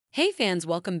Hey fans,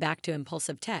 welcome back to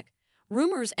Impulsive Tech.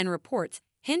 Rumors and reports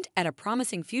hint at a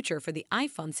promising future for the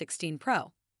iPhone 16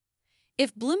 Pro.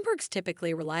 If Bloomberg's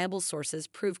typically reliable sources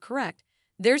prove correct,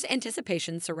 there's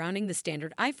anticipation surrounding the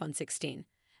standard iPhone 16,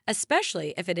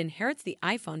 especially if it inherits the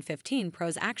iPhone 15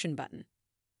 Pro's Action button.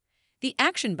 The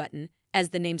Action button, as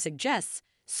the name suggests,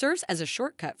 serves as a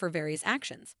shortcut for various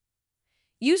actions.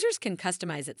 Users can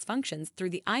customize its functions through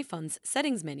the iPhone's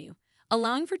settings menu,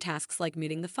 allowing for tasks like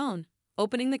muting the phone,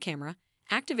 opening the camera,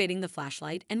 activating the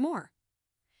flashlight, and more.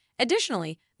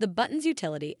 Additionally, the button's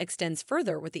utility extends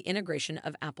further with the integration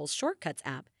of Apple's Shortcuts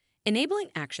app, enabling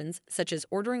actions such as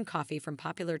ordering coffee from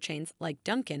popular chains like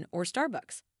Dunkin' or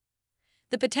Starbucks.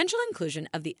 The potential inclusion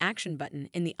of the Action button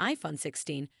in the iPhone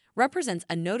 16 represents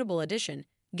a notable addition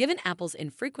given Apple's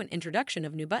infrequent introduction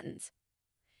of new buttons.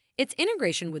 Its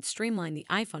integration would streamline the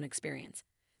iPhone experience,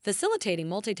 facilitating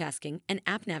multitasking and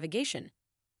app navigation.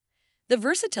 The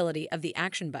versatility of the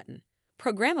Action button,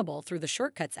 programmable through the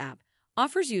Shortcuts app,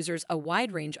 offers users a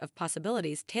wide range of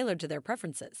possibilities tailored to their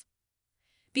preferences.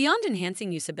 Beyond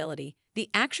enhancing usability, the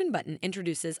Action button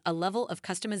introduces a level of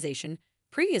customization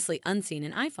previously unseen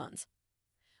in iPhones.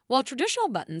 While traditional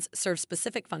buttons serve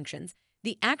specific functions,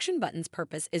 the Action button's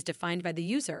purpose is defined by the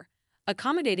user,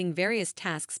 accommodating various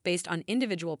tasks based on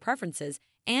individual preferences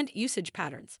and usage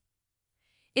patterns.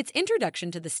 Its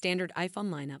introduction to the standard iPhone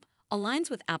lineup aligns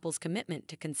with Apple's commitment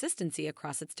to consistency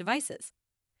across its devices.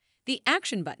 The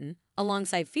Action button,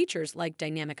 alongside features like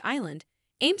Dynamic Island,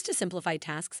 aims to simplify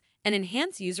tasks and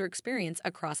enhance user experience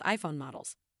across iPhone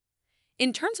models.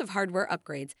 In terms of hardware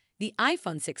upgrades, the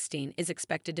iPhone 16 is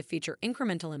expected to feature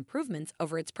incremental improvements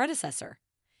over its predecessor,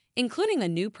 including a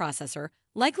new processor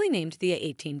likely named the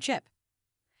A18 chip.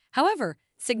 However,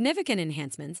 significant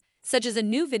enhancements, such as a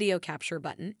new video capture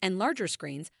button and larger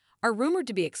screens, are rumored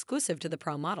to be exclusive to the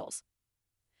Pro models.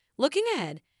 Looking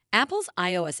ahead, Apple's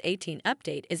iOS 18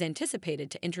 update is anticipated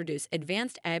to introduce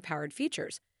advanced AI-powered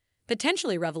features,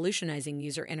 potentially revolutionizing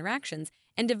user interactions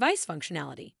and device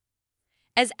functionality.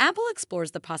 As Apple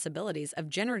explores the possibilities of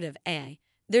generative AI,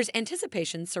 there's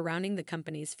anticipation surrounding the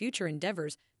company's future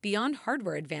endeavors beyond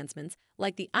hardware advancements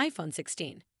like the iPhone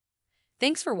 16.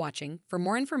 Thanks for watching. For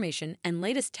more information and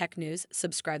latest tech news,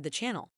 subscribe the channel.